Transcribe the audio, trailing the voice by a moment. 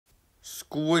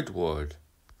Squidward.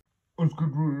 On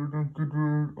Squidward, on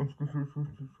Squidward, on Squidward, on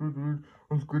Squidward,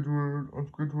 on Squidward, on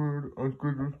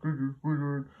Squidward,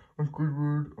 Squidward, on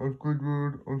Squidward, on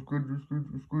Squidward, on Squidward,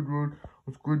 Squidward,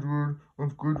 on Squidward, on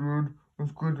Squidward, on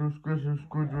Squidward,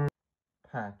 Squidward.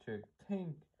 Patrick,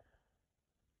 take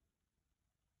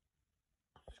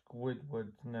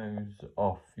Squidward's nose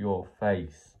off your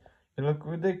face. You look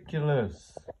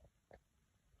ridiculous.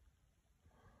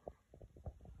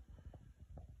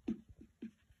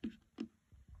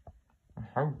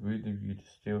 How rude of you to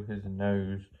steal his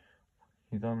nose.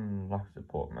 He's on life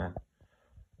support, man.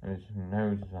 And his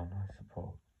nose is on life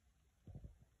support.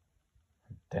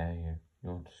 How dare you?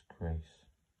 You're a disgrace.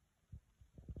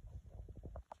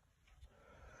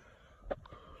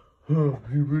 Oh,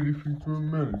 you really think you're a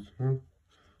menace, huh?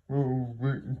 Well,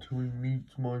 wait until he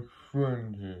meets my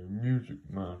friend here, Music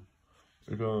Man.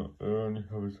 I only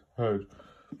have his head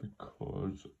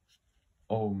because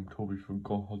Toby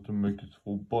forgot how to make his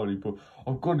full body, but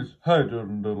I've got his head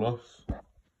nonetheless.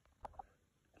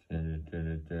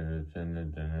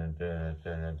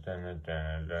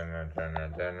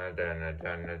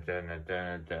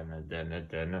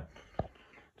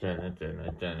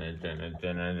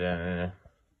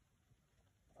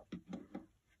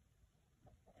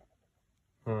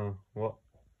 What?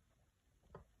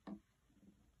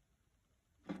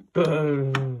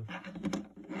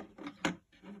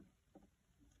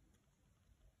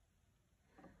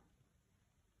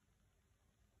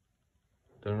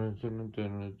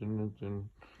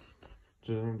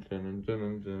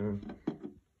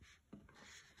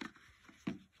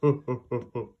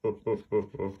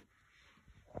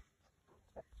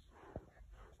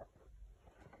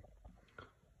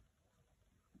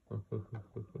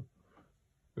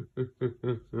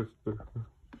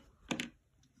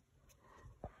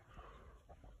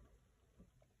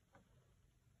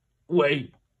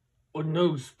 Wait, oh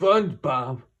no,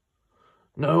 SpongeBob!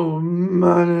 No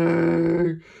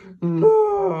money!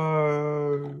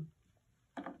 No!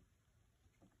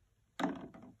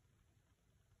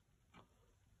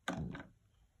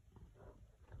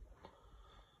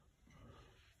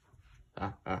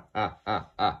 I'm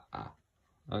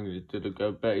going to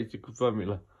go basic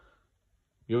formula.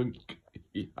 Yoink.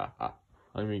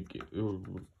 I make it.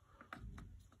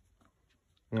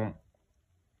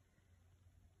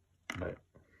 Right.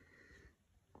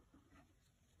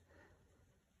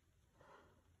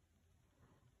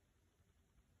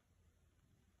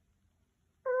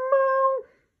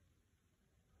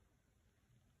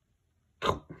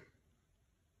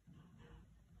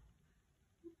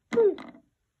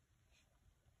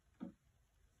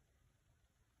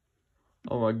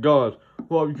 Oh my God,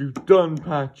 what have you done,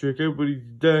 Patrick? Everybody's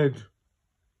dead.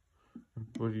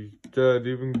 Everybody's dead,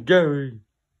 even Gary.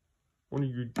 What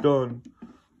have you done?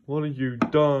 What have you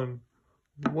done?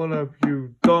 What have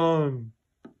you done?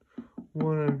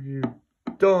 What have you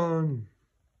done?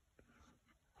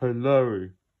 Hey,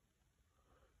 Larry.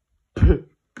 I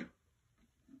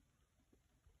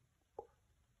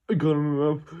gotta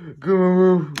move. Gotta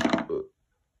move.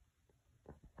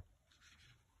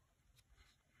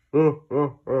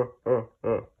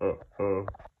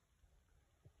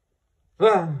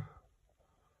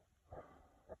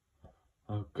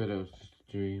 Oh, good, it was just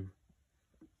a dream.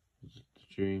 It was just a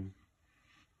dream.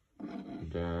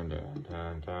 Dun dun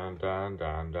dun dun dun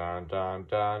dun dun dun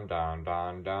dun dun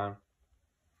dun dun.